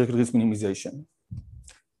to empirical risk minimization?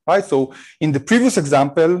 Right, so in the previous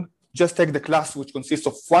example, just take the class which consists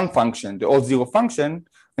of one function, the all-zero function,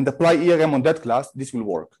 and apply ERM on that class. This will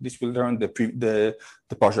work. This will learn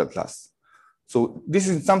the partial class. So this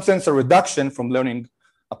is in some sense a reduction from learning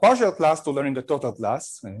a partial class to learning a total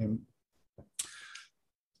class.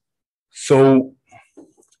 So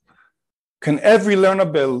can every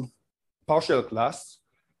learnable partial class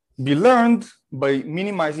be learned by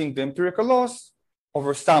minimizing the empirical loss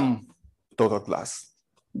over some total class?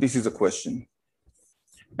 This is a question.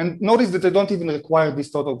 And notice that I don't even require this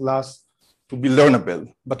total class to be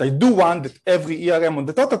learnable, but I do want that every ERM on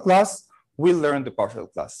the total class will learn the partial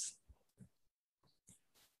class.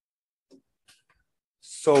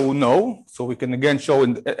 So no, so we can again show,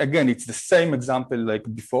 and again, it's the same example like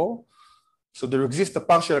before. So there exists a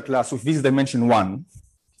partial class with this dimension 1,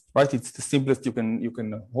 right? It's the simplest you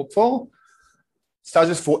can hope for. Such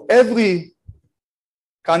as for every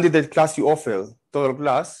candidate class you offer, total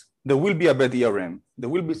class, there will be a bad ERM. There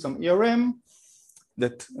will be some ERM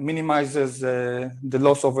that minimizes the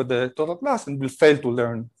loss over the total class and will fail to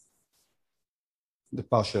learn the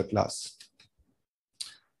partial class.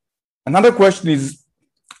 Another question is,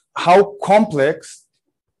 how complex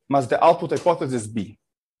must the output hypothesis be?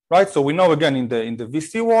 Right? So we know again in the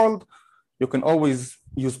VC world, you can always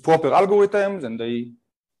use proper algorithms, and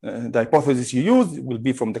the hypothesis you use will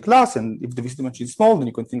be from the class, and if the VC dimension is small, then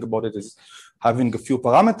you can think about it as having a few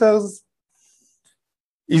parameters.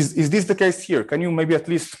 Is this the case here? Can you maybe at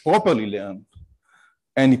least properly learn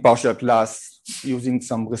any partial class using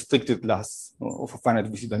some restricted class of a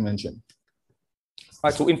finite VC dimension?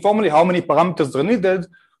 Right, so informally, how many parameters are needed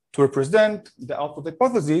to represent the output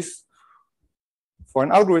hypothesis for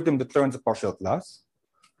an algorithm that learns a partial class?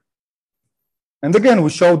 And again, we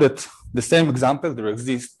show that the same example, there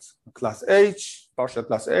exists a class H, partial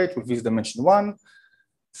class H with this dimension 1,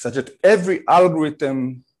 such that every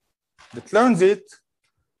algorithm that learns it,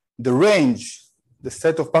 the range, the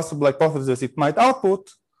set of possible hypotheses it might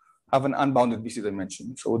output, have an unbounded VC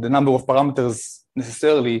dimension. So the number of parameters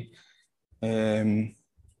necessarily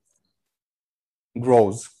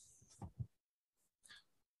grows.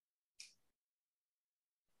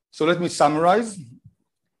 So let me summarize.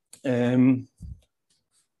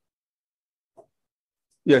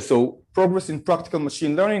 Yeah, so progress in practical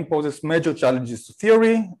machine learning poses major challenges to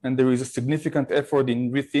theory, and there is a significant effort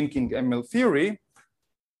in rethinking ML theory.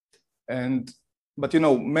 But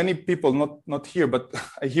many people, not here, but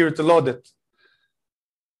I hear it a lot, that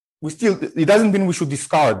it doesn't mean we should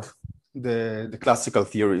discard the classical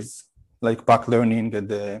theories like back learning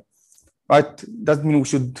and right? Doesn't mean we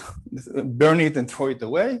should burn it and throw it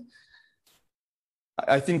away.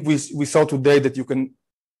 I think we saw today that you can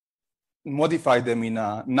modify them in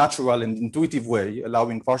a natural and intuitive way,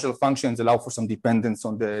 allowing partial functions, allow for some dependence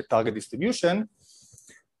on the target distribution.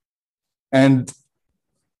 And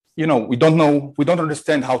we don't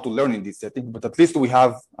understand how to learn in this setting, but at least we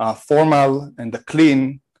have a formal and a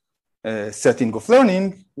clean setting of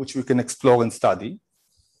learning, which we can explore and study.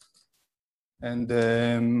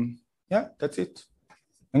 And yeah, that's it.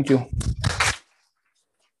 Thank you.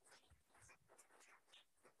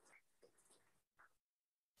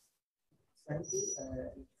 Thank you.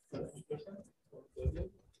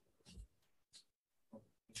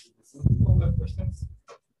 Questions?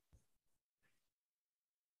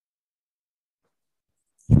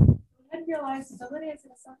 We had realizability as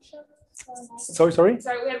an assumption. Sorry. Sorry,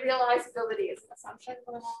 we had realizability as an assumption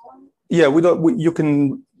for the one. Yeah, you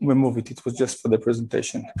can remove it. It was just for the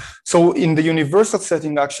presentation. So in the universal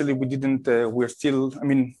setting, actually, we didn't. We're still. I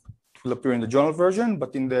mean, it will appear in the journal version,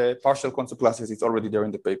 but in the partial concept classes, it's already there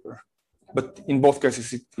in the paper. But in both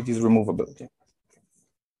cases, it is removable. Okay.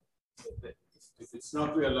 If it's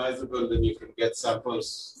not realizable, then you can get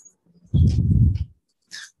samples.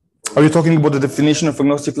 Are you talking about the definition of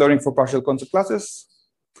agnostic learning for partial concept classes?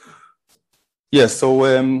 Yes. So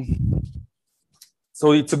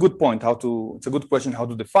it's a good point. It's a good question how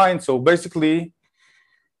to define. So basically,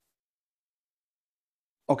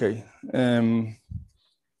 okay.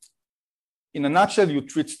 In a nutshell, you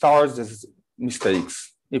treat stars as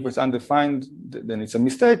mistakes. If it's undefined, then it's a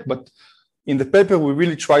mistake. But in the paper, we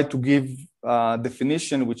really try to give a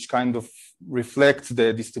definition which kind of reflects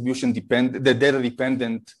the distribution the data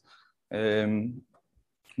dependent our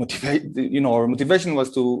motivation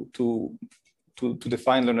was to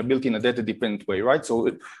define learnability in a data dependent way, right? So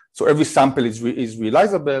every sample is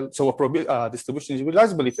realizable. So a distribution is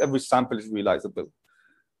realizable if every sample is realizable.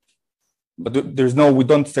 But we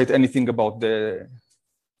don't state anything about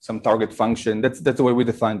some target function. That's the way we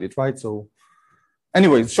defined it, right? So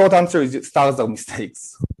anyway, short answer is stars are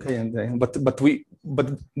mistakes. Okay, and but we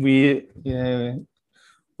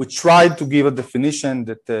tried to give a definition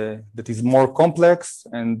that is more complex,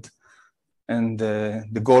 and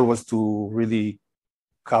the goal was to really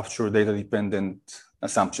capture data dependent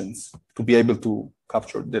assumptions, to be able to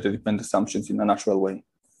capture data dependent assumptions in a natural way.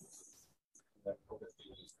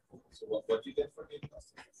 So what do you get for the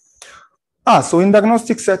agnostic? So in the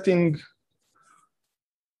agnostic setting,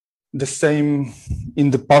 the same, in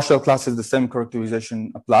the partial classes, the same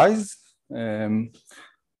characterization applies.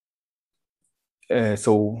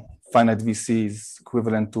 So finite VC is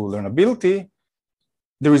equivalent to learnability.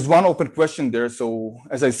 There is one open question there. So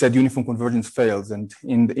as I said, uniform convergence fails. And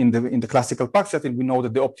in the classical Pack setting, we know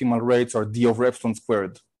that the optimal rates are d over epsilon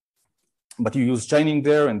squared. But you use chaining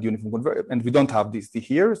there and uniform convergence, and we don't have this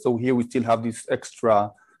here. So here we still have this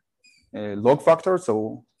extra log factor.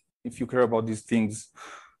 So if you care about these things,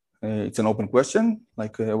 it's an open question,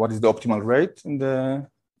 like what is the optimal rate in the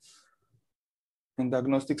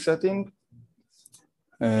agnostic setting.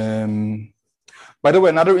 By the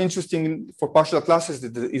way, another interesting for partial classes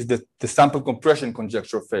is that the sample compression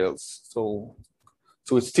conjecture fails. So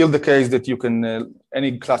it's still the case that you can,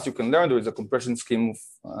 any class you can learn, there is a compression scheme of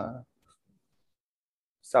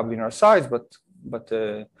sublinear size, but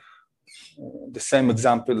the same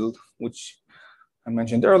example, which I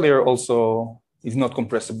mentioned earlier, also is not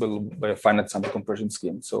compressible by a finite sample compression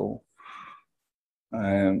scheme. So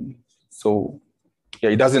yeah,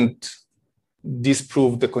 it doesn't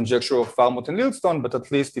disprove the conjecture of Farmouth and Lilstone, but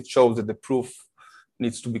at least it shows that the proof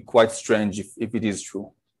needs to be quite strange if it is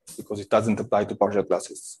true, because it doesn't apply to partial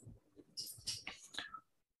classes.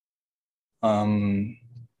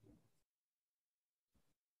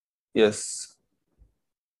 Yes.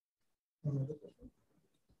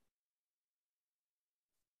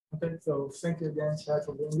 Okay, so thank you again, Shay,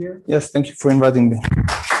 for being here. Yes, thank you for inviting me.